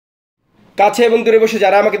কাছে এবং দূরে বসে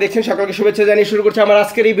যারা আমাকে দেখছেন সকলকে শুভেচ্ছা জানিয়ে শুরু করছি আমার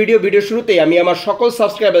আজকের এই ভিডিও শুরুতেই আমি আমার সকল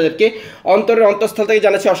সাবস্ক্রাইবারদেরকে অন্তরের অন্তঃস্থল থেকে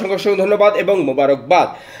জানাচ্ছি অসংখ্য অসংখ্য ধন্যবাদ এবং মোবারকবাদ।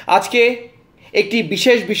 আজকে একটি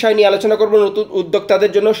বিশেষ বিষয় নিয়ে আলোচনা করব নতুন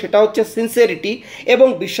উদ্যোক্তাদের জন্য, সেটা হচ্ছে সিনসিয়ারিটি এবং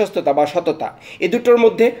বিশ্বস্ততা বা সততা। এই দুটোর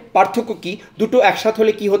মধ্যে পার্থক্য কি, দুটো একসাথে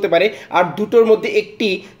হলে কি হতে পারে, আর দুটোর মধ্যে একটি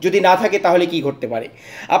যদি না থাকে তাহলে কি ঘটতে পারে।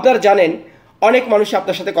 আপনারা জানেন অনেক মানুষ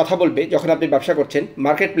আপনার সাথে কথা বলবে যখন আপনি ব্যবসা করছেন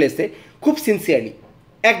মার্কেট প্লেসে, খুব সিনসিয়ারলি,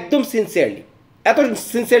 একদম সিনসিয়ারলি, এত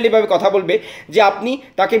সিনসিয়ারলিভাবে কথা বলবে যে আপনি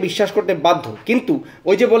তাকে বিশ্বাস করতে বাধ্য। কিন্তু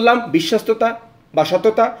ওই যে বললাম বিশ্বস্ততা বা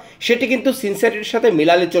সততা, সেটি কিন্তু সিনসিয়ারিটির সাথে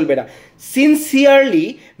মেলালে চলবে না। সিনসিয়ারলি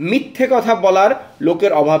মিথ্যে কথা বলার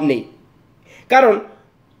লোকের অভাব নেই, কারণ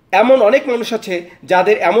এমন অনেক মানুষ আছে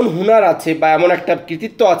যাদের এমন হুনার আছে বা এমন একটা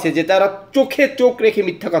কৃতিত্ব আছে যে তারা চোখে চোখ রেখে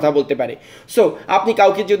মিথ্যা কথা বলতে পারে। সো আপনি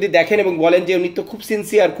কাউকে যদি দেখেন এবং বলেন যে উনি তো খুব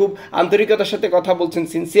সিনসিয়ার, খুব আন্তরিকতার সাথে কথা বলছেন,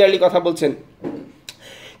 সিনসিয়ারলি কথা বলছেন,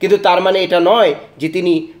 কিন্তু তার মানে এটা নয় যে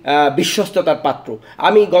তিনি বিশ্বস্ততার পাত্র।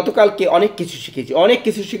 আমি গতকালকে অনেক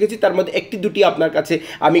কিছু শিখেছি, তার মধ্যে একটি দুটি আপনার কাছে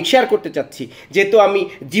আমি শেয়ার করতে চাচ্ছি, যেহেতু আমি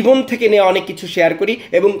জীবন থেকে নেওয়া অনেক কিছু শেয়ার করি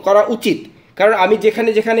এবং করা উচিত। কারণ আমি যেখানে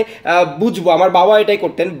যেখানে বুঝবো, আমার বাবা এটাই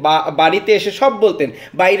করতেন, বাড়িতে এসে সব বলতেন,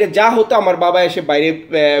 বাইরে যা হতো আমার বাবা এসে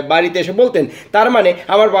বাড়িতে এসে বলতেন। তার মানে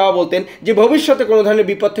আমার বাবা বলতেন যে ভবিষ্যতে কোনো ধরনের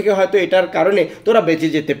বিপদ থেকে হয়তো এটার কারণে তোরা বেঁচে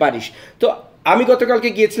যেতে পারিস। তো আমি গতকালকে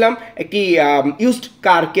গিয়েছিলাম একটি ইউজড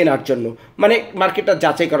কার কেনার জন্য, মানে মার্কেটটা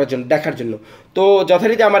যাচাই করার জন্য, দেখার জন্য। তো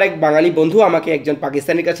যথারীতি আমার এক বাঙালি বন্ধু আমাকে একজন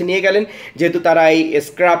পাকিস্তানির কাছে নিয়ে গেলেন, যেহেতু তারা এই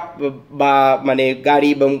স্ক্র্যাপ বা মানে গাড়ি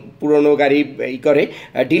এবং পুরনো গাড়ি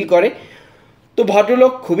ডিল করে। তো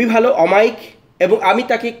ভদ্রলোক খুবই ভালো, অমায়িক, এবং আমি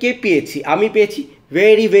তাকে আমি পেয়েছি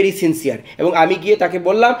ভেরি ভেরি সিনসিয়ার। এবং আমি গিয়ে তাকে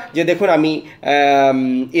বললাম যে দেখুন, আমি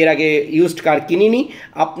এর আগে ইউজড কার কিনিনি,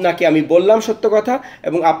 আপনাকে আমি বললাম সত্য কথা,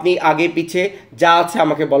 এবং আপনি আগে পিছে যা আছে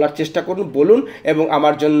আমাকে বলার চেষ্টা করুন, বলুন, এবং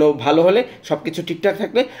আমার জন্য ভালো হলে, সব কিছু ঠিকঠাক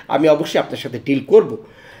থাকলে আমি অবশ্যই আপনার সাথে ডিল করব।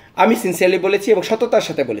 আমি সিনসিয়ারলি বলেছি এবং সততার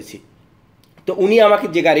সাথে বলেছি। তো উনি আমাকে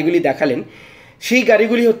যে গাড়িগুলি দেখালেন, সেই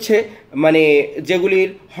গাড়িগুলি হচ্ছে মানে যেগুলির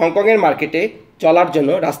হংকংয়ের মার্কেটে চলার জন্য,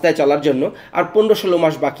 রাস্তায় চলার জন্য আর 15-16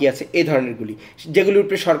 মাস বাকি আছে, এই ধরনেরগুলি, যেগুলির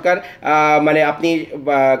উপরে সরকার মানে আপনি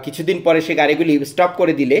কিছুদিন পরে সেই গাড়িগুলি স্টপ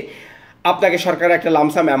করে দিলে আপনাকে সরকার একটা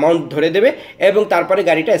লামসাম অ্যামাউন্ট ধরে দেবে এবং তারপরে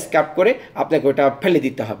গাড়িটা স্ক্র্যাপ করে আপনাকে ওটা ফেলে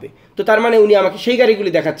দিতে হবে। তো তার মানে উনি আমাকে সেই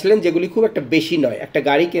গাড়িগুলি দেখাচ্ছিলেন যেগুলি খুব একটা বেশি নয়। একটা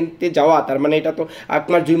গাড়ি কিনতে যাওয়া, তার মানে এটা তো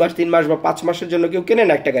আপনার 2 মাস 3 মাস বা 5 মাসের জন্য কেউ কেনে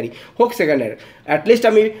না একটা গাড়ি, হোক সেকেন্ডের। অ্যাটলিস্ট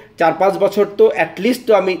আমি 4-5 বছর তো অ্যাটলিস্ট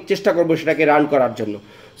তো আমি চেষ্টা করবো সেটাকে রান করার জন্য।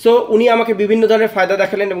 সো উনি আমাকে বিভিন্ন ধরনের ফায়দা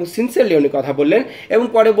দেখালেন এবং সিনসিয়ারলি উনি কথা বললেন, এবং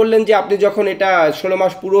পরে বললেন যে আপনি যখন এটা 16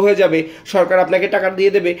 মাস পুরো হয়ে যাবে, সরকার আপনাকে টাকা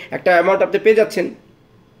দিয়ে দেবে, একটা অ্যামাউন্ট আপনি পেয়ে যাচ্ছেন,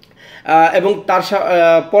 এবং তার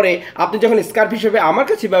পরে আপনি যখন স্কার্প হিসেবে আমার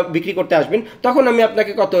কাছে বিক্রি করতে আসবেন, তখন আমি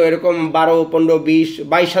আপনাকে কত এরকম 12, 15, 20,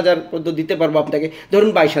 22 হাজার পর্যন্ত দিতে পারবো আপনাকে,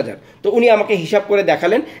 ধরুন 22 হাজার। তো উনি আমাকে হিসাব করে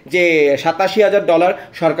দেখালেন যে $87,000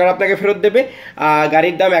 সরকার আপনাকে ফেরত দেবে,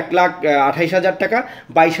 গাড়ির দাম 1,28,000 টাকা,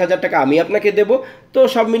 22,000 টাকা আমি আপনাকে দেবো। তো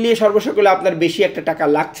সব মিলিয়ে সর্বসকলে আপনার বেশি একটা টাকা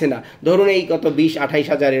লাগছে না, ধরুন এই কত 20-28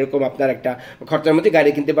 হাজার এরকম আপনার একটা খরচার মধ্যে গাড়ি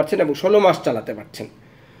কিনতে পারছেন এবং 16 মাস চালাতে পারছেন।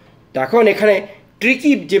 তো এখন এখানে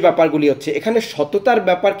ট্রিকি যে ব্যাপারগুলি হচ্ছে, এখানে সততার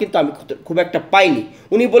ব্যাপার কিন্তু আমি খুব একটা পাইনি।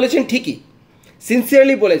 উনি বলেছেন ঠিকই,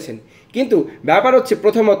 সিনসিয়ারলি বলেছেন, কিন্তু ব্যাপার হচ্ছে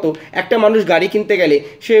প্রথমত একটা মানুষ গাড়ি কিনতে গেলে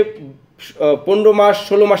সে 15 মাস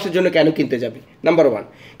 16 মাসের জন্য কেন কিনতে যাবে, নাম্বার 1,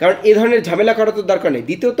 কারণ এই ধরনের ঝামেলা করার তো দরকার নেই।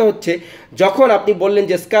 দ্বিতীয়ত হচ্ছে, যখন আপনি বললেন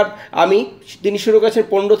যে স্কার্প তিনি শুরু করেছেন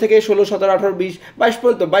 15 থেকে 16, 17, 18, 20, 22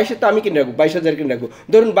 পর্যন্ত, 22 তো আমি কিনে রাখবো, 22,000 কিনে রাখবো,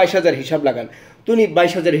 ধরুন 22,000 হিসাব লাগান, তিনি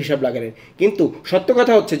 22,000 হিসাব লাগালেন। কিন্তু সত্য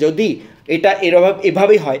কথা হচ্ছে, যদি এটা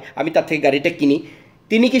এভাবেই হয়, আমি তার থেকে গাড়িটা কিনি,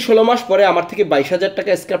 তিনি কি 16 মাস পরে আমার থেকে 22,000 টাকা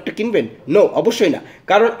স্ক্র্যাপটা কিনবেন? নো, অবশ্যই না।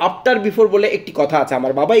 কারণ আফটার বিফোর বলে একটি কথা আছে,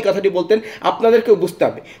 আমার বাবা এই কথাটি বলতেন, আপনাদেরকেও বুঝতে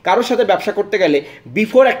হবে। কারোর সাথে ব্যবসা করতে গেলে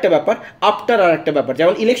বিফোর একটা ব্যাপার, আফটার আর একটা ব্যাপার।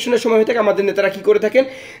 যেমন ইলেকশনের সময় হয়ে থাকে, আমাদের নেতারা কী করে থাকেন,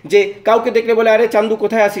 যে কাউকে দেখলে বলে, আরে চান্দু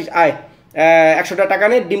কোথায় আসিস, আয় 100টা টাকা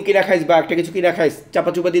নে, ডিম কিনা খাইস বা একটা কিছু কিনা খাইস,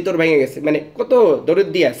 চাপা চুপা দিয়ে তোর ভেঙে গেছে, মানে কত দরদ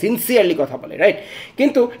দিয়া সিনসিয়ারলি কথা বলে, রাইট?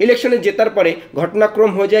 কিন্তু ইলেকশনে জেতার পরে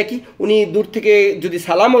ঘটনাক্রম হয়ে যায় কি, উনি দূর থেকে যদি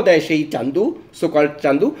সালামও দেয় সেই চান্দু, সোকল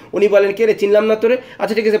চান্দু, উনি বলেন কে রে, চিনলাম না তোরে,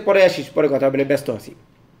 আচ্ছা ঠিক আছে পরে আসিস, পরে কথা হবে না, ব্যস্ত আছি।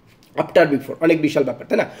 আফটার বিফোর অনেক বিশাল ব্যাপার,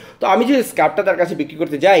 তাই না? তো আমি যদি স্কার্পটা তার কাছে বিক্রি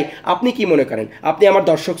করতে যাই, আপনি কি মনে করেন, আপনি আমার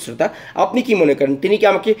দর্শক শ্রোতা, আপনি কি মনে করেন তিনি কি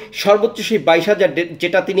আমাকে সর্বোচ্চ সেই 22,000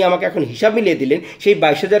 যেটা তিনি আমাকে এখন হিসাব মিলিয়ে দিলেন, সেই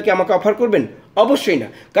 22,000 কি আমাকে অফার করবেন? অবশ্যই না।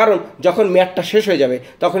 কারণ যখন মেয়াদটা শেষ হয়ে যাবে,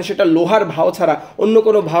 তখন সেটা লোহার ভাও ছাড়া অন্য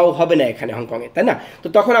কোনো ভাও হবে না এখানে হংকংয়ে, তাই না? তো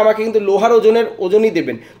তখন আমাকে কিন্তু লোহার ওজনই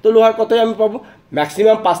দেবেন। তো লোহার কতই আমি পাবো?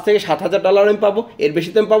 ম্যাক্সিমাম $5,000 থেকে $7,000 আমি পাবো, এর বেশি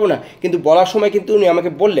তো আমি পাবো না। কিন্তু বলার সময় কিন্তু উনি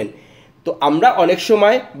আমাকে বললেন। তো আমরা অনেক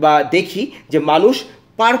সময় বা দেখি যে মানুষ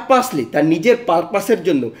পারপাসলি, তার নিজের পারপাসের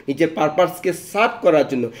জন্য, নিজের পারপাসকে সার্ভ করার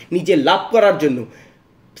জন্য, নিজের লাভ করার জন্য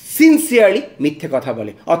সিনসিয়ারলি মিথ্যে কথা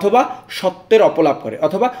বলে, অথবা সত্যের অপলাপ করে,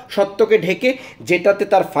 অথবা সত্যকে ঢেকে যেটাতে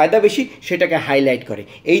তার ফায়দা বেশি সেটাকে হাইলাইট করে।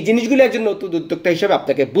 এই জিনিসগুলো একজন নতুন উদ্যোক্তা হিসেবে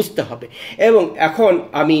আপনাকে বুঝতে হবে। এবং এখন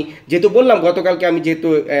আমি যেহেতু বললাম, গতকালকে আমি যেহেতু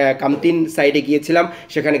কামতিন সাইডে গিয়েছিলাম,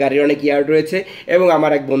 সেখানে গাড়ির অনেক ইয়ার্ড রয়েছে এবং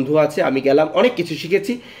আমার এক বন্ধু আছে, আমি গেলাম, অনেক কিছু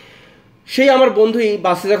শিখেছি। সেই আমার বন্ধুই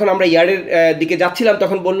বাসে যখন আমরা ইয়ার্ডের দিকে যাচ্ছিলাম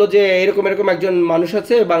তখন বলল যে এরকম এরকম একজন মানুষ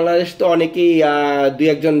আছে, বাংলাদেশ তো অনেকেই দুই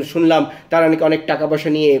একজন শুনলাম তারা নাকি অনেক টাকা পয়সা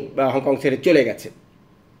নিয়ে হংকং ছেড়ে চলে গেছে,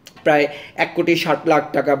 প্রায়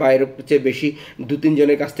 1,60,00,000 বা এর চেয়ে বেশি 2-3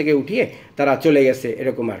 জনের কাছ থেকে উঠিয়ে তারা চলে গেছে,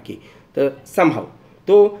 এরকম আর কি। তো সামহাউ,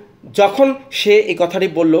 তো যখন সে এই কথাটি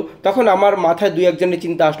বলল তখন আমার মাথায় 2-1জনের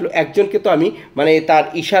চিন্তা আসলো। একজনকে তো আমি মানে তার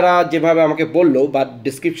ইশারা যেভাবে আমাকে বলল বা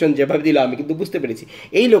ডিসক্রিপশন যেভাবে দিল আমি কিন্তু বুঝতে পেরেছি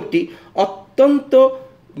এই লোকটি অত্যন্ত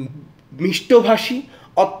মিষ্টভাষী,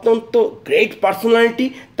 অত্যন্ত গ্রেট পার্সোনালিটি।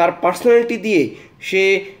 তার পার্সোনালিটি দিয়ে সে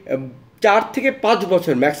 4 থেকে 5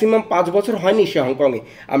 বছর, ম্যাক্সিমাম 5 বছর হয়নি সে হংকংয়ে,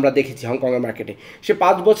 আমরা দেখেছি হংকংয়ের মার্কেটে সে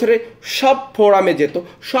 5 বছরে সব ফোরামে যেত,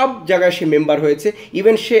 সব জায়গায় সে মেম্বার হয়েছে।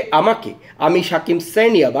 ইভেন সে আমাকে, আমি শাকিম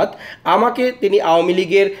সাইনিয়াবাদ, আমাকে তিনি আওয়ামী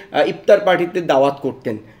লীগের ইফতার পার্টিতে দাওয়াত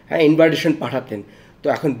করতেন, হ্যাঁ, ইনভাইটেশন পাঠাতেন। তো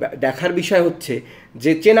এখন দেখার বিষয় হচ্ছে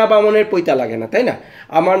যে চেনা বামনের পৈতা লাগে না, তাই না?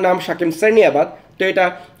 আমার নাম শাকিম সাইনিয়াবাদ, তো এটা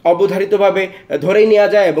অবধারিতভাবে ধরেই নেওয়া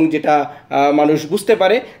যায় এবং যেটা মানুষ বুঝতে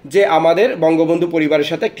পারে যে আমাদের বঙ্গবন্ধু পরিবারের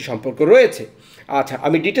সাথে একটি সম্পর্ক রয়েছে। আচ্ছা,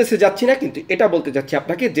 আমি ডিটেলসে যাচ্ছি না, কিন্তু এটা বলতে চাচ্ছি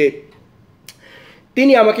আপনাকে যে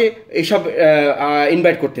তিনি আমাকে এইসব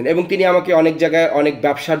ইনভাইট করতেন এবং তিনি আমাকে অনেক জায়গায় অনেক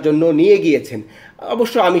ব্যবসার জন্য নিয়ে গিয়েছেন।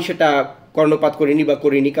 অবশ্য আমি সেটা কর্ণপাত করিনি বা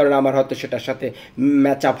করিনি, কারণ আমার হয়তো সেটার সাথে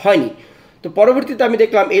ম্যাচ আপ হয়নি। তো পরবর্তীতে আমি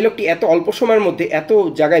দেখলাম এই লোকটি এত অল্প সময়ের মধ্যে এত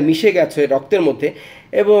জায়গায় মিশে গেছে রক্তের মধ্যে,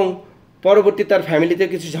 এবং পরবর্তী তার ফ্যামিলিতে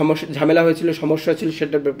কিছু ঝামেলা হয়েছিল, সমস্যা ছিল,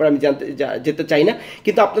 সেটার ব্যাপারে আমি যেতে চাই না,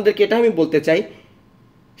 কিন্তু আপনাদেরকে এটা আমি বলতে চাই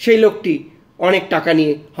সেই লোকটি অনেক টাকা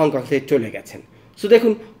নিয়ে হংকং থেকে চলে গেছেন। সো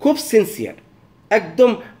দেখুন, খুব সিনসিয়ার, একদম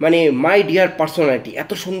মানে মাই ডিয়ার পার্সোনালিটি,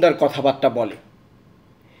 এত সুন্দর কথাবার্তা বলে,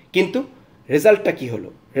 কিন্তু রেজাল্টটা কী হলো?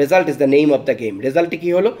 Result is the name of the game. রেজাল্টে কী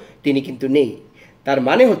হলো? তিনি কিন্তু নেই। তার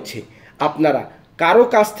মানে হচ্ছে আপনারা কারো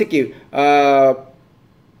কাছ থেকে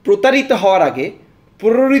প্রতারিত হওয়ার আগে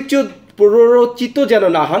প্ররোচিত যেন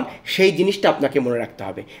না হন, সেই জিনিসটা আপনাকে মনে রাখতে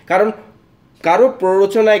হবে। কারণ কারো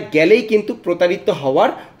প্ররোচনায় গেলেই কিন্তু প্রতারিত হওয়ার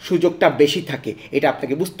সুযোগটা বেশি থাকে, এটা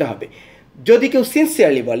আপনাকে বুঝতে হবে। যদি কেউ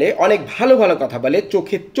সিনসিয়ারলি বলে, অনেক ভালো ভালো কথা বলে,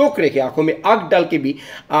 চোখে চোখ রেখে আঁখমে আঁখ ডালকে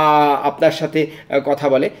আপনার সাথে কথা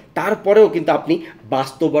বলে, তারপরেও কিন্তু আপনি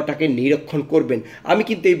বাস্তবতাকে নিরীক্ষণ করবেন। আমি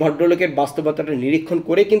কিন্তু এই ভদ্রলোকের বাস্তবতাটা নিরীক্ষণ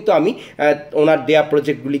করে কিন্তু আমি ওনার দেয়া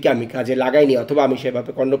প্রজেক্টগুলিকে আমি কাজে লাগাইনি, অথবা আমি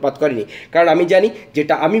সেভাবে কর্ণপাত করিনি, কারণ আমি জানি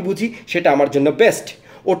যেটা আমি বুঝি সেটা আমার জন্য বেস্ট।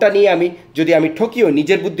 ওটা নিয়ে যদি আমি ঠকিও,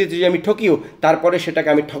 নিজের বুদ্ধিতে যদি আমি ঠকিও, তারপরে সেটাকে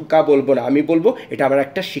আমি ঠকা বলবো না, আমি বলবো এটা আমার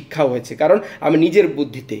একটা শিক্ষাও হয়েছে, কারণ আমি নিজের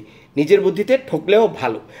বুদ্ধিতে ঠকলেও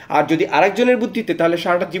ভালো। আর যদি আরেকজনের বুদ্ধিতে, তাহলে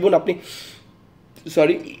সারাটা জীবন আপনি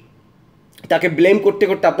তাকে ব্লেম করতে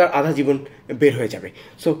করতে আপনার আধা জীবন বের হয়ে যাবে।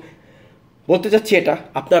 সো বলতে চাচ্ছি এটা,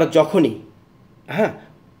 আপনারা যখনই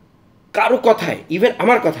কারো কথায়, ইভেন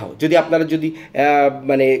আমার কথাও যদি আপনারা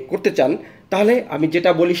মানে করতে চান, তাহলে আমি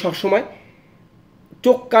যেটা বলি সবসময়,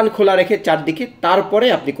 চোখ কান খোলা রেখে চারদিকে, তারপরে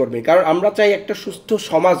আপনি করবেন। কারণ আমরা চাই একটা সুস্থ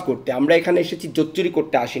সমাজ গড়তে। আমরা এখানে এসেছি জোচ্চুরি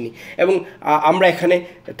করতে আসিনি, এবং আমরা এখানে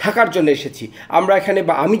থাকার জন্য এসেছি। আমরা এখানে,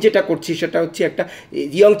 বা আমি যেটা করছি সেটা হচ্ছে একটা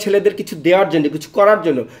ইয়ং ছেলেদের কিছু দেওয়ার জন্য, কিছু করার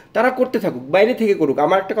জন্য। তারা করতে থাকুক, বাইরে থেকে করুক।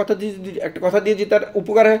 আমার একটা কথা দিয়ে যদি তার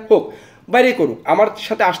উপকার হোক, বাইরে করুক, আমার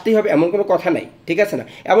সাথে আসতেই হবে এমন কোনো কথা নাই, ঠিক আছে না?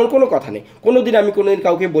 এমন কোনো কথা নেই। কোনোদিন আমি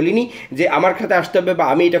কাউকে বলিনি যে আমার সাথে আসতে হবে বা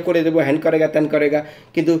আমি এটা করে দেবো, হ্যান করেগা ত্যান করেগা,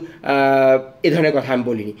 কিন্তু এ ধরনের কথা আমি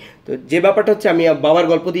বলিনি। তো যে ব্যাপারটা হচ্ছে, আমি বাবার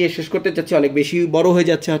গল্প দিয়ে শেষ করতে চাচ্ছি, অনেক বেশি বড় হয়ে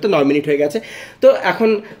যাচ্ছে, হয়তো 9 মিনিট হয়ে গেছে। তো এখন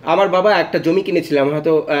আমার বাবা একটা জমি কিনেছিলাম,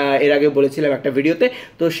 হয়তো এর আগে বলেছিলাম একটা ভিডিওতে।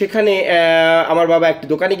 তো সেখানে আমার বাবা একটা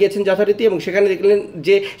দোকানে গিয়েছেন যথারীতি, এবং সেখানে দেখলেন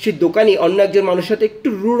যে সেই দোকানি অন্য একজন মানুষের সাথে একটু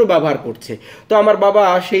রূঢ় ব্যবহার করছে। তো আমার বাবা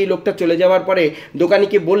সেই লোকটা চলে যাওয়ার পরে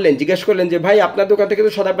দোকানিকে জিজ্ঞেস করলেন যে ভাই, আপনার দোকান থেকে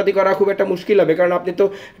তো সদাপাতি করা খুব একটা মুশকিল হবে, কারণ আপনি তো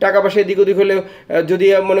টাকা পয়সা এদিক ওদিক হলেও, যদি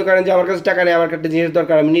মনে করেন যে আমার কাছে টাকা নেই, আমার একটা জিনিস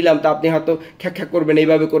দরকার, আমি নিলাম, তা আপনি হয়তো খ্যাক করবেন,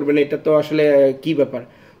 এইভাবে করবেন, এটা তো আসলে কী ব্যাপার?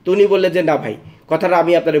 তো উনি বললেন যে না ভাই, কথাটা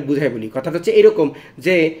আমি আপনাদের বুঝাই বলি। কথাটা হচ্ছে এরকম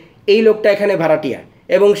যে এই লোকটা এখানে ভাড়াটিয়া,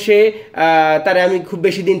 এবং সে তারে আমি খুব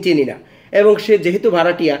বেশি দিন চিনি না, এবং সে যেহেতু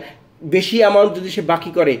ভাড়াটিয়া, বেশি অ্যামাউন্ট যদি সে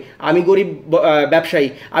বাকি করে, আমি গরিব ব্যবসায়ী,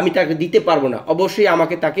 আমি তাকে দিতে পারবো না। অবশ্যই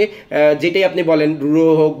আমাকে তাকে যেটাই আপনি বলেন,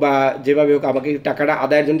 রূঢ় হোক বা যেভাবে হোক, আমাকে টাকাটা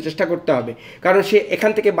আদায়ের জন্য চেষ্টা করতে হবে। কারণ সে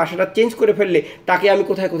এখান থেকে বাসাটা চেঞ্জ করে ফেললে তাকে আমি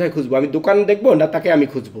কোথায় খুঁজবো? আমি দোকান দেখবো না, তাকে আমি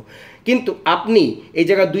খুঁজবো। কিন্তু আপনি এই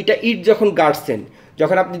জায়গায় 2টা ইট যখন গাড়ছেন,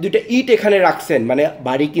 যখন আপনি 2টা ইট এখানে রাখছেন, মানে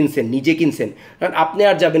বাড়ি কিনছেন, নিজে কিনছেন, কারণ আপনি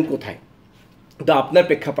আর যাবেন কোথায়? তো আপনার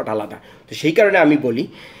প্রেক্ষাপট আলাদা। তো সেই কারণে আমি বলি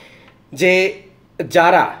যে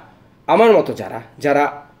যারা আমার মতো যারা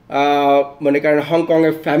মনে করেন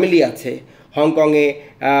হংকংয়ে ফ্যামিলি আছে, হংকংয়ে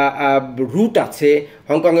রুট আছে,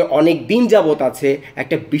 হংকংয়ে অনেক দিন যাবত আছে,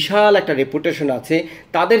 একটা বিশাল একটা রেপুটেশন আছে,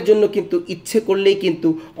 তাদের জন্য কিন্তু ইচ্ছে করলেই কিন্তু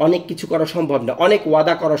অনেক কিছু করা সম্ভব না, অনেক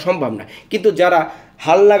ওয়াদা করা সম্ভব না। কিন্তু যারা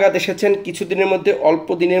হাল লাগাতে এসেছেন, কিছুদিনের মধ্যে, অল্প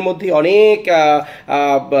দিনের মধ্যে অনেক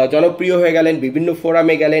জনপ্রিয় হয়ে গেলেন, বিভিন্ন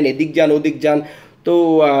ফোরামে গেলেন, এদিক যান ওদিক যান, তো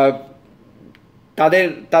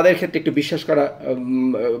তাদের ক্ষেত্রে একটু বিশ্বাস করা,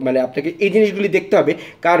 মানে আপনাকে এই জিনিসগুলি দেখতে হবে,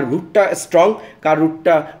 কার রুটটা স্ট্রং, কার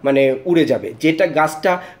রুটটা মানে উড়ে যাবে। যেটা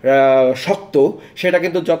গাছটা শক্ত সেটা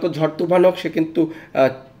কিন্তু যত ঝড় তুফান হোক সে কিন্তু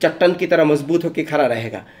চট্টান কি তারা মজবুত হোক কি খাড়া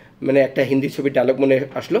रहेगा, মানে একটা হিন্দি ছবির ডায়লগ মনে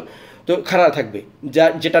আসলো, তো খাড়া থাকবে।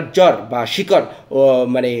 যেটা জ্বর বা শিকড়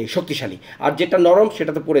মানে শক্তিশালী, আর যেটা নরম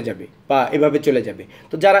সেটা তো পড়ে যাবে বা এভাবে চলে যাবে।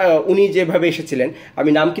 তো যারা উনি যেভাবে এসেছিলেন, আমি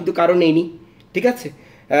নাম কিন্তু কারো নেইনি, ঠিক আছে,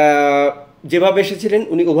 যেভাবে এসেছিলেন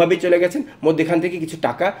উনি ওভাবেই চলে গেছেন, মধ্যেখান থেকে কিছু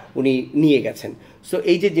টাকা উনি নিয়ে গেছেন। সো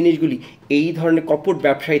এই যে জিনিসগুলি, এই ধরনের কপট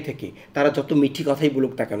ব্যবসায়ী থেকে তারা যত মিঠি কথাই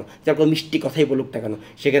বলুক না কেন, যত মিষ্টি কথাই বলুক না কেন,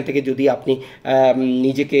 সেখান থেকে যদি আপনি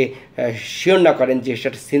নিজেকে শিওর না করেন যে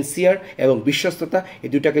সেটা সিনসিয়ার এবং বিশ্বস্ততা, এই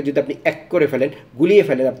দুটাকে যদি আপনি এক করে ফেলেন, গুলিয়ে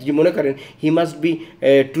ফেলেন, আপনি যদি মনে করেন he must be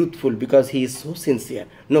truthful because he is so sincere,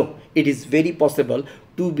 no, it is very possible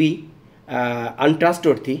to B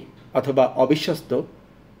আনট্রাস্টওয়ার্থি অথবা অবিশ্বস্ত,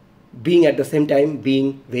 being at the same time being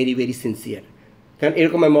very very sincere. কারণ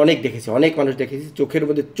এরকম আমি অনেক দেখেছি, অনেক মানুষ দেখেছি চোখের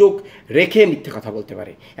মধ্যে চোখ রেখে মিথ্যে কথা বলতে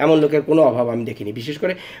পারে, এমন লোকের কোনো অভাব আমি দেখিনি। বিশেষ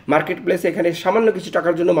করে মার্কেট প্লেসে এখানে সামান্য কিছু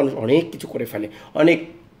টাকার জন্য মানুষ অনেক কিছু করে ফেলে, অনেক।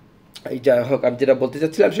 এই যা হোক, আমি যেটা বলতে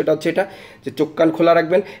চাচ্ছিলাম সেটা হচ্ছে এটা, যে চোখ কান খোলা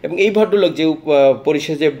রাখবেন। এবং এই ভদ্রলোক যে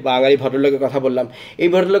পরিশেষে বাঙালি ভদ্রলোকের কথা বললাম, এই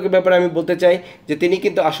ভদ্রলোকের ব্যাপারে আমি বলতে চাই যে তিনি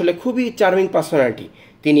কিন্তু আসলে খুবই চার্মিং পার্সোনালিটি।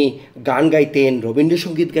 তিনি গান গাইতেন,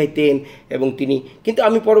 রবীন্দ্রসঙ্গীত গাইতেন, এবং তিনি কিন্তু,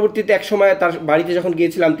 আমি পরবর্তীতে এক সময় তার বাড়িতে যখন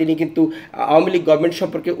গিয়েছিলাম, তিনি কিন্তু আওয়ামী লীগ গভর্নমেন্ট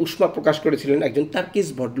সম্পর্কে উষ্মা প্রকাশ করেছিলেন একজন তার্কিশ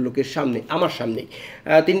ভদ্রলোকের সামনে, আমার সামনেই।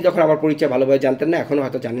 তিনি তখন আমার পরিচয় ভালোভাবে জানতেন না, এখনও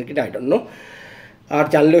হয়তো জানেন কিনা আই ডোন্ট নো, আর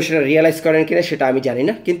জানলেও সেটা রিয়েলাইজ করেন কিনা সেটা আমি জানি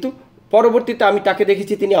না। কিন্তু পরবর্তীতে আমি তাকে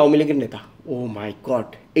দেখেছি তিনি আওয়ামী লীগের নেতা। ও মাই গড,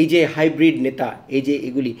 এই যে হাইব্রিড নেতা, এই যে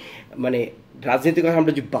এগুলি, মানে রাজনীতির কথা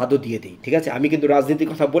আমরা যদি বাদও দিয়ে দিই, ঠিক আছে, আমি কিন্তু রাজনীতির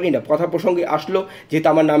কথা বলি না, কথা প্রসঙ্গে আসলো যেহেতু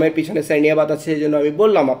আমার নামের পিছনে সাইনিয়াবাদ আছে সেই জন্য আমি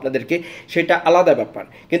বললাম আপনাদেরকে, সেটা আলাদা ব্যাপার।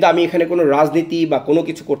 কিন্তু আমি এখানে কোনো রাজনীতি বা কোনো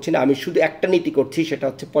কিছু করছি না, আমি শুধু একটা নীতি করছি, সেটা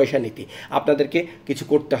হচ্ছে পয়সা নীতি। আপনাদেরকে কিছু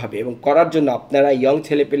করতে হবে, এবং করার জন্য আপনারা ইয়ং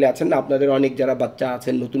ছেলে পেলে আছেন না, আপনাদের অনেক যারা বাচ্চা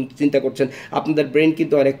আছেন, নতুন চিন্তা করছেন, আপনাদের ব্রেন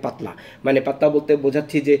কিন্তু অনেক পাতলা, মানে পাতলা বলতে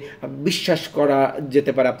বোঝাচ্ছি যে বিশ্বাস করা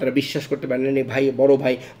যেতে পারে, আপনারা বিশ্বাস করতে পারেন না, ভাই বড়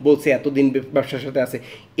ভাই বলছে এতদিন ব্যবসার সাথে আছে,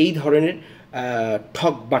 এই ধরনের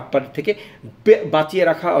ঠক বাটপার থেকে বাঁচিয়ে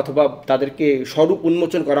রাখা অথবা তাদেরকে স্বরূপ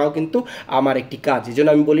উন্মোচন করাও কিন্তু আমার একটি কাজ। এই জন্য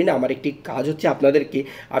আমি বলি না, আমার একটি কাজ হচ্ছে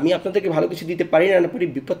আমি আপনাদেরকে ভালো কিছু দিতে পারি না পারি,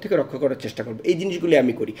 বিপদ থেকে রক্ষা করার চেষ্টা করবো, এই জিনিসগুলি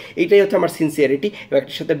আমি করি। এইটাই হচ্ছে আমার সিনসিয়ারিটি এবং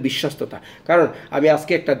একটার সাথে বিশ্বস্ততা। কারণ আমি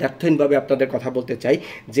আজকে একটা দ্ব্যর্থহীনভাবে আপনাদের কথা বলতে চাই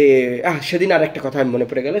যে সেদিন আর একটা কথা আমি মনে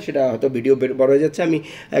পড়ে গেল, সেটা হয়তো ভিডিও বড় হয়ে যাচ্ছে, আমি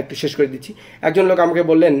একটু শেষ করে দিচ্ছি। একজন লোক আমাকে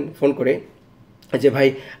বললেন ফোন করে যে ভাই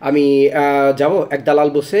আমি যাব, এক দালাল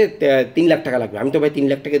বসে 3 লাখ টাকা লাগবে। আমি তো ভাই 3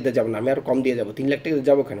 লাখ টাকা দিয়ে যাবো না, আমি আরও কম দিয়ে যাবো, 3 লাখ টাকা দিয়ে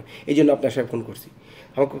যাবো কেন, এই জন্য আপনার সাথে ফোন করছি।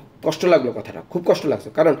 আমার কষ্ট লাগলো, কথাটা খুব কষ্ট লাগছে,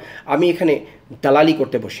 কারণ আমি এখানে দালালি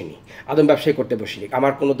করতে বসিনি, আদম ব্যবসায়ী করতে বসিনি,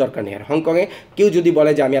 আমার কোনো দরকার নেই। আর হংকংয়ে কেউ যদি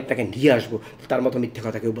বলে যে আমি আপনাকে নিয়ে আসবো, তার মতো মিথ্যে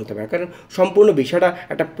কথা কেউ বলতে পারে, কারণ সম্পূর্ণ বিষয়টা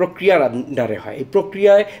একটা প্রক্রিয়ার আন্ডারে হয়। এই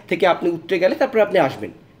প্রক্রিয়ায় থেকে আপনি উঠতে গেলে তারপরে আপনি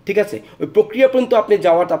আসবেন, ঠিক আছে, ওই প্রক্রিয়া পর্যন্ত আপনি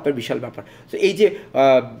যাওয়াটা আপনার বিশাল ব্যাপার। তো এই যে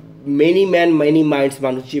মেনি ম্যান মেনি মাইন্ডস,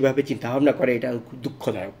 মানুষ যেভাবে চিন্তাভাবনা করে, এটা খুব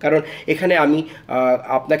দুঃখদায়ক। কারণ এখানে আমি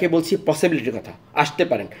আপনাকে বলছি পসিবিলিটির কথা, আসতে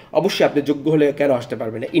পারেন, অবশ্যই আপনি যোগ্য হলে কেন আসতে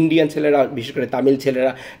পারবেন না। ইন্ডিয়ান ছেলেরা, বিশেষ করে তামিল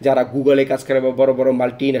ছেলেরা যারা গুগলে কাজ করে বা বড় বড়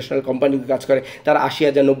মাল্টি ন্যাশনাল কোম্পানিতে কাজ করে, তারা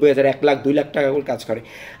 80,000, 90,000, 1 লাখ, 2 লাখ টাকা করে কাজ করে।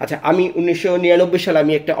 আচ্ছা, আমি 1999 সালে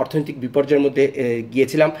আমি একটা অর্থনৈতিক বিপর্যয়ের মধ্যে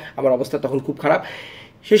গিয়েছিলাম, আমার অবস্থা তখন খুব খারাপ।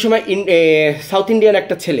 সেই সময় সাউথ ইন্ডিয়ান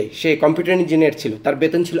একটা ছেলে, সে কম্পিউটার ইঞ্জিনিয়ার ছিল, তার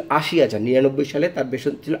বেতন ছিল 80,000, 99 সালে তার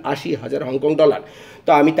বেতন ছিল 80,000 হংকং ডলার। তো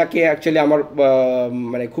আমি তাকে অ্যাকচুয়ালি আমার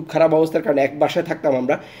মানে খুব খারাপ অবস্থার কারণে এক বাসায় থাকতাম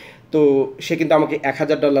আমরা, তো সে কিন্তু আমাকে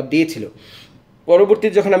 $1,000 দিয়েছিল।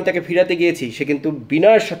 পরবর্তীতে যখন আমি তাকে ফিরাতে গিয়েছি, সে কিন্তু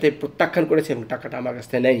বিনয়ের সাথে প্রত্যাখ্যান করেছে এবং টাকাটা আমার কাছ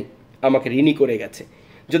থেকে নেয়নি, আমাকে ঋণী করে গেছে।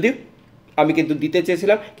 যদিও আমি কিন্তু দিতে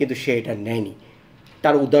চেয়েছিলাম, কিন্তু সে এটা নেয়নি,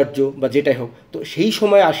 তার উদার্য বা যেটাই হোক। তো সেই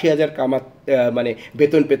সময় 80,000 মানে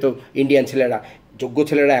বেতন পেত ইন্ডিয়ান ছেলেরা, যোগ্য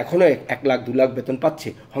ছেলেরা এখনও 1 লাখ, 2 লাখ বেতন পাচ্ছে।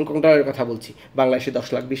 হংকং ডলারের কথা বলছি, বাংলাদেশে 10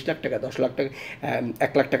 লাখ, 20 লাখ টাকা, 10 লাখ টাকা,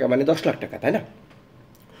 1 লাখ টাকা মানে 10 লাখ টাকা, তাই না?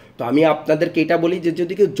 তো আমি আপনাদেরকে এটা বলি যে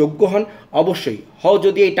যদি কেউ যোগ্য হন অবশ্যই হও,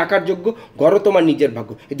 যদি এই টাকার যোগ্য গড়ো তোমার নিজের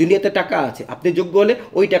ভাগ্য। এই দুনিয়াতে টাকা আছে, আপনি যোগ্য হলে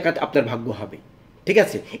ওই টাকাতে আপনার ভাগ্য হবে, ঠিক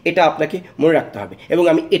আছে? এটা আপনাকে মনে রাখতে হবে। এবং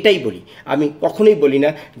আমি এটাই বলি, আমি কখনোই বলি না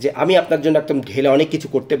যে আমি আপনার জন্য একদম ঢেলে অনেক কিছু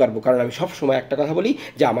করতে পারবো, কারণ আমি সব সময় একটা কথা বলি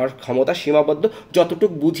যে আমার ক্ষমতা সীমাবদ্ধ,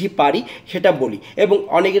 যতটুকু বুঝি পারি সেটা বলি। এবং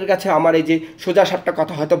অনেকের কাছে আমার এই যে সোজা সাপটা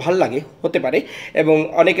কথা হয়তো ভাল লাগে, হতে পারে, এবং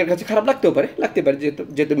অনেকের কাছে খারাপ লাগতে পারে যেহেতু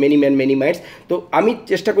যেহেতু মেনি ম্যান মেনি মাইন্ডস। তো আমি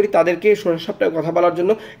চেষ্টা করি তাদেরকে সোজা সাপটা কথা বলার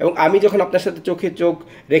জন্য। এবং আমি যখন আপনার সাথে চোখে চোখ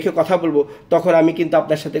রেখে কথা বলবো তখন আমি কিন্তু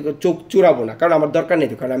আপনার সাথে চোখ চুরাবো না, কারণ আমার দরকার নেই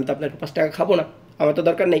তো, কারণ আমি তো আপনার 5 টাকা খাবো না, আমার তো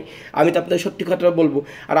দরকার নেই। আমি তো আপনাদের সত্যি কথাটা বলবো।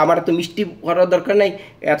 আর আমার এত মিষ্টি করার দরকার নেই,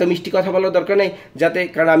 এত মিষ্টি কথা বলার দরকার নেই যাতে,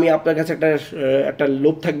 কারণ আমি আপনার কাছে একটা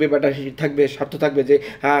লোভ থাকবে বা একটা থাকবে, স্বার্থ থাকবে যে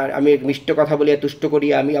হ্যাঁ আমি মিষ্টি কথা বলি, তুষ্ট করি,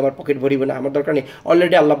 আমি আমার পকেট ভরিব না। আমার দরকার নেই,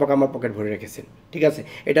 অলরেডি আল্লাহ পাক আমার পকেট ভরে রেখেছেন, ঠিক আছে?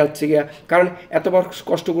 এটা হচ্ছে গিয়া, কারণ এত বড়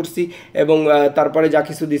কষ্ট করছি এবং তারপরে যা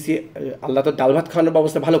কিছু দিছি, আল্লাহ তো ডাল ভাত খাওয়ানোর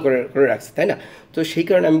ব্যবস্থা ভালো করে রাখছে, তাই না? তো সেই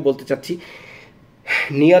কারণে আমি বলতে চাচ্ছি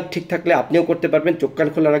নিয়ত ঠিক থাকলে আপনিও করতে পারবেন, চোখ কান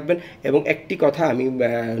খোলা রাখবেন। এবং একটি কথা আমি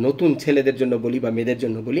নতুন ছেলেদের জন্য বলি বা মেয়েদের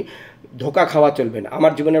জন্য বলি, ধোকা খাওয়া চলবে না।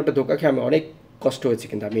 আমার জীবনে একটা ধোকা খেয়ে আমি অনেক কষ্ট হয়েছে,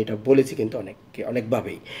 কিন্তু আমি এটা বলেছি কিন্তু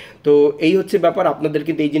অনেকভাবেই। তো এই হচ্ছে ব্যাপার, আপনাদের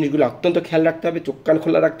কিন্তু এই জিনিসগুলো অত্যন্ত খেয়াল রাখতে হবে, চোখ কান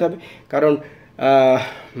খোলা রাখতে হবে, কারণ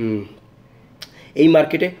এই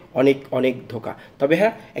মার্কেটে অনেক অনেক ধোকা। তবে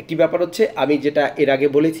হ্যাঁ, একটি ব্যাপার হচ্ছে, আমি যেটা এর আগে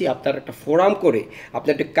বলেছি, আপনার একটা ফোরাম করে, আপনি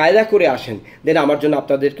একটা কায়দা করে আসেন, দেন আমার জন্য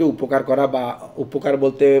আপনাদেরকে উপকার করা, বা উপকার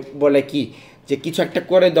বলতে বলে কি, যে কিছু একটা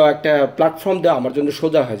করে দেওয়া, একটা প্ল্যাটফর্ম দেওয়া আমার জন্য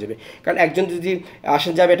সোজা হয়ে যাবে। কারণ একজন যদি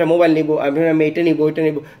আসেন যাবে একটা মোবাইল নিব, আমি এটা নিব ওইটা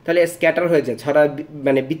নিব, তাহলে স্ক্যাটার হয়ে যায়, ছড়া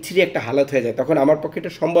মানে বিচ্ছিরি একটা হালত হয়ে যায়, তখন আমার পক্ষে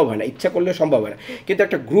এটা সম্ভব হয় না, ইচ্ছা করলেও সম্ভব হয় না। কিন্তু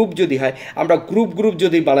একটা গ্রুপ যদি হয়, আমরা গ্রুপ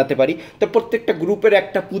যদি বানাতে পারি, তো প্রত্যেকটা গ্রুপের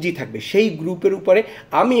একটা পুঁজি থাকবে, সেই গ্রুপের উপরে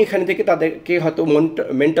আমি এখানে থেকে তাদেরকে হয়তো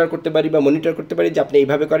মেন্টর করতে পারি বা মনিটর করতে পারি যে আপনি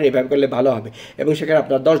এইভাবে করেন, এইভাবে করলে ভালো হবে। এবং সেখানে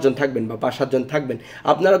আপনার 10 জন থাকবেন বা 5-7 জন থাকবেন,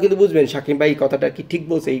 আপনারাও কিন্তু বুঝবেন শাকিম ভাই কথাটা কি ঠিক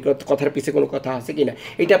বলছে, এই কথার পিছিয়ে কোনো কথা আছে কি না,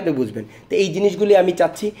 এটা আপনি বুঝবেন। তো এই জিনিসগুলি আমি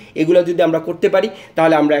চাচ্ছি, এগুলো যদি আমরা করতে পারি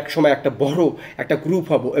তাহলে আমরা একসময় একটা বড় একটা গ্রুপ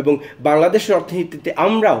হব। এবং বাংলাদেশের অর্থনীতিতে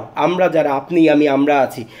আমরা যারা আপনি আমি আমরা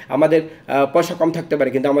আছি, আমাদের পয়সা কম থাকতে পারে,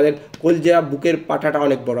 কিন্তু আমাদের কলজা বুকের পাটাটা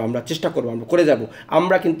অনেক বড়, আমরা চেষ্টা করবো, আমরা করে যাব।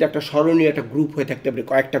 আমরা কিন্তু একটা স্মরণীয় একটা গ্রুপ হয়ে থাকতে পারি,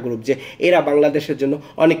 কয়েকটা গ্রুপ, যে এরা বাংলাদেশের জন্য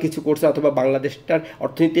অনেক কিছু করছে, অথবা বাংলাদেশটার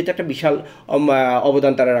অর্থনীতিতে একটা বিশাল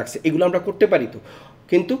অবদান তারা রাখছে, এগুলো আমরা করতে পারি। তো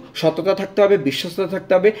কিন্তু সততা থাকতে হবে, বিশ্বস্ততা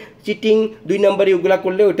থাকতে হবে। চিটিং 2 নম্বরই ওগুলা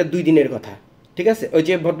করলে ওইটা 2 দিনের কথা, ঠিক আছে? ওই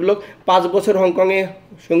যে ভদ্রলোক 5 বছর হংকংয়ে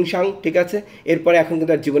সংসাং, ঠিক আছে, এরপরে এখন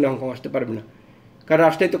কিন্তু আর জীবনে হংকং আসতে পারবে না, কারণ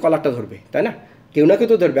আসলেই তো কলারটা ধরবে, তাই না? কেউ না কেউ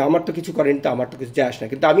তো ধরবে, আমার তো কিছু করেনি, তো আমার তো কিছু যায় আসে না।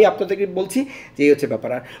 কিন্তু আমি আপনাদেরকে বলছি যে এই হচ্ছে ব্যাপার।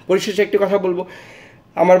 আর পরিশেষে একটি কথা বলবো,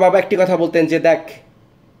 আমার বাবা একটি কথা বলতেন যে দেখ,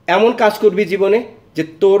 এমন কাজ করবি জীবনে যে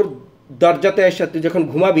তোর দরজাতে এসে তুই যখন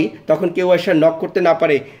ঘুমাবি তখন কেউ এসে নক করতে না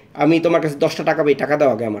পারে, আমি তোমার কাছে 10টা টাকা পাই, টাকা দাও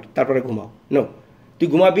আগে আমার, তারপরে ঘুমাও। নো, তুই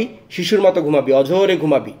ঘুমাবি, শিশুর মতো ঘুমাবি, অঝোরে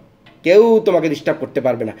ঘুমাবি, কেউ তোমাকে ডিস্টার্ব করতে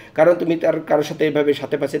পারবে না, কারণ তুমি তার কারোর সাথে এইভাবে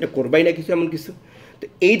সাথে পাশে এটা করবাই না কিছু, এমন কিছু। তো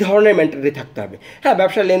এই ধরনের মেন্টালিটি থাকতে হবে। হ্যাঁ,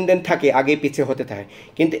 ব্যবসা লেনদেন থাকে, আগে পিছিয়ে হতে থাকে,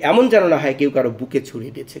 কিন্তু এমন যেন না হয় কেউ কারো বুকে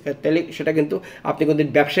ছড়িয়ে দিয়েছে, তাহলে সেটা কিন্তু আপনি কোনোদিন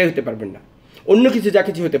ব্যবসায়ী হতে পারবেন না। অন্য কিছু যা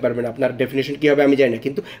কিছু হতে পারবে না, আপনার ডেফিনেশন কী হবে আমি জানি না,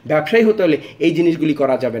 কিন্তু ব্যবসায়ী হতে হলে এই জিনিসগুলি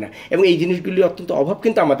করা যাবে না। এবং এই জিনিসগুলি অত্যন্ত অভাব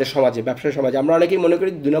কিন্তু আমাদের সমাজে, ব্যবসায়ী সমাজে। আমরা অনেকেই মনে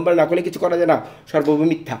করি 2 নম্বর না করলে কিছু করা যায় না, সর্বভূমি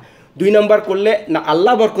মিথ্যা। 2 নম্বর করলে না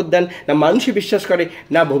আল্লাহ বরকত দেন, না মানুষই বিশ্বাস করে,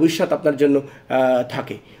 না ভবিষ্যৎ আপনার জন্য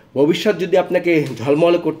থাকে। ভবিষ্যৎ যদি আপনাকে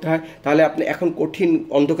ঝলমলে করতে হয় তাহলে আপনি এখন কঠিন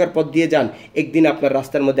অন্ধকার পথ দিয়ে যান, একদিন আপনার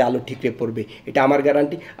রাস্তার মধ্যে আলো ঠিকরে পড়বে, এটা আমার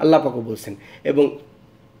গ্যারান্টি, আল্লাহ পাকও বলছেন। এবং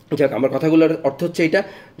যাক, আমার কথাগুলোর অর্থ হচ্ছে এটা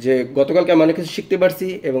যে গতকালকে আমি অনেক কিছু শিখতে পারছি,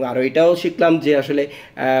 এবং আরও এটাও শিখলাম যে আসলে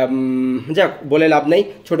যাক, বলে লাভ নেই,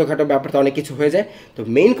 ছোটোখাটো ব্যাপারটা অনেক কিছু হয়ে যায়। তো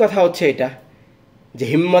মেইন কথা হচ্ছে এটা যে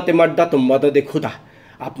হিম্মতে মাড্ডা তো মদদে ক্ষুধা।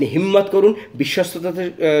 আপনি হিম্মত করুন, বিশ্বস্ততাতে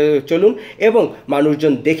চলুন, এবং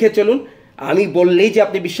মানুষজন দেখে চলুন। আমি বললেই যে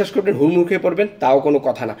আপনি বিশ্বাস করবেন, হুড়মুড় খেয়ে পড়বেন, তাও কোনো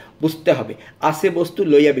কথা না। বুঝতে হবে আছে বস্তু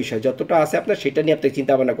লইয়া বিষয়, যতটা আছে আপনার সেটা নিয়ে আপনাকে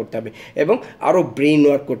চিন্তাভাবনা করতে হবে, এবং আরও ব্রেইন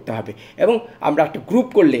ওয়ার্ক করতে হবে। এবং আমরা একটা গ্রুপ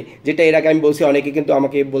করলে, যেটা এর আগে আমি বলছি, অনেকে কিন্তু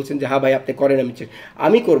আমাকে বলছেন যে হ্যাঁ ভাই আপনি করেন,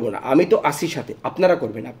 আমি করব না, আমি তো আসি সাথে, আপনারা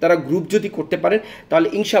করবেন। আপনারা গ্রুপ যদি করতে পারেন তাহলে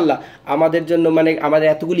ইনশাল্লাহ আমাদের জন্য, মানে আমাদের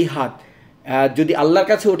এতগুলি হাত যদি আল্লাহর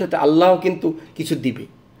কাছে ওঠাতে, আল্লাহও কিন্তু কিছু দিবে।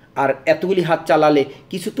 আর এতগুলি হাত চালালে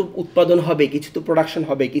কিছু তো উৎপাদন হবে, কিছু তো প্রোডাকশন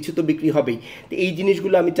হবে, কিছু তো বিক্রি হবেই। তো এই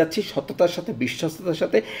জিনিসগুলো আমি চাচ্ছি সততার সাথে, বিশ্বস্ততার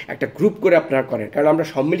সাথে একটা গ্রুপ করে আপনারা করেন, কারণ আমরা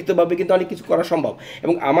সম্মিলিতভাবে কিন্তু অনেক কিছু করা সম্ভব।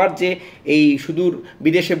 এবং আমার যে এই সুদূর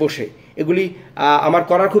বিদেশে বসে এগুলি আমার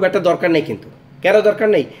করার খুব একটা দরকার নেই, কিন্তু কেন দরকার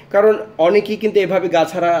নেই? কারণ অনেকেই কিন্তু এভাবে গা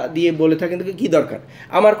ছাড়া দিয়ে বলে থাকেন, কিন্তু কী দরকার?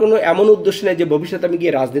 আমার কোনো এমন উদ্দেশ্য নেই যে ভবিষ্যতে আমি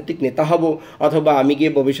গিয়ে রাজনৈতিক নেতা হব, অথবা আমি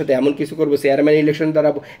গিয়ে ভবিষ্যতে এমন কিছু করবো, চেয়ারম্যান ইলেকশন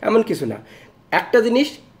দাঁড়াবো, এমন কিছু না। একটা জিনিস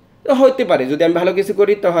হইতে পারে, যদি আমি ভালো কিছু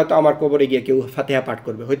করি তো হয়তো আমার কবরে গিয়ে কেউ ফাতিহা পাঠ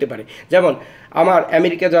করবে, হইতে পারে। যেমন আমার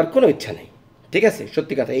আমেরিকা যাওয়ার কোনো ইচ্ছা নেই, ঠিক আছে,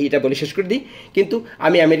 সত্যি কথা এইটা বলে শেষ করে দিই। কিন্তু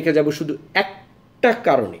আমি আমেরিকা যাব শুধু একটা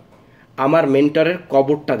কারণে, আমার মেন্টরের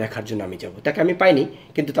কবরটা দেখার জন্য আমি যাব। তাকে আমি পাইনি,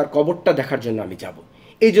 কিন্তু তার কবরটা দেখার জন্য আমি যাব।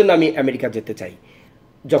 এই জন্য আমি আমেরিকা যেতে চাই।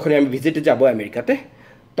 যখনই আমি ভিজিটে যাব আমেরিকাতে,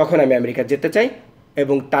 তখন আমি আমেরিকা যেতে চাই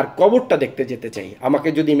এবং তার কবরটা দেখতে যেতে চাই। আমাকে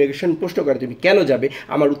যদি ইমিগ্রেশন প্রশ্ন করে তুমি কেন যাবে,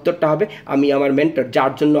 আমার উত্তরটা হবে আমি আমার মেন্টর,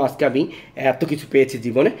 যার জন্য আজকে আমি এত কিছু পেয়েছি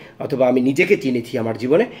জীবনে, অথবা আমি নিজেকে চিনেছি আমার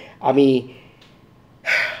জীবনে, আমি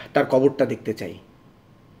তার কবরটা দেখতে চাই।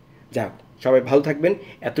 যাক, সবাই ভালো থাকবেন,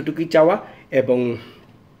 এতটুকুই চাওয়া। এবং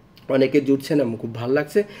অনেকে জুটছেন, আমার খুব ভালো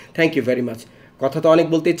লাগছে, থ্যাংক ইউ ভেরি মাচ। কথা তো অনেক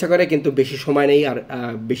বলতে ইচ্ছা করে, কিন্তু বেশি সময় নেই, আর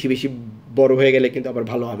বেশি বেশি বড় হয়ে গেলে কিন্তু আবার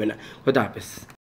ভালো হবে না। খোদা হাফেজ।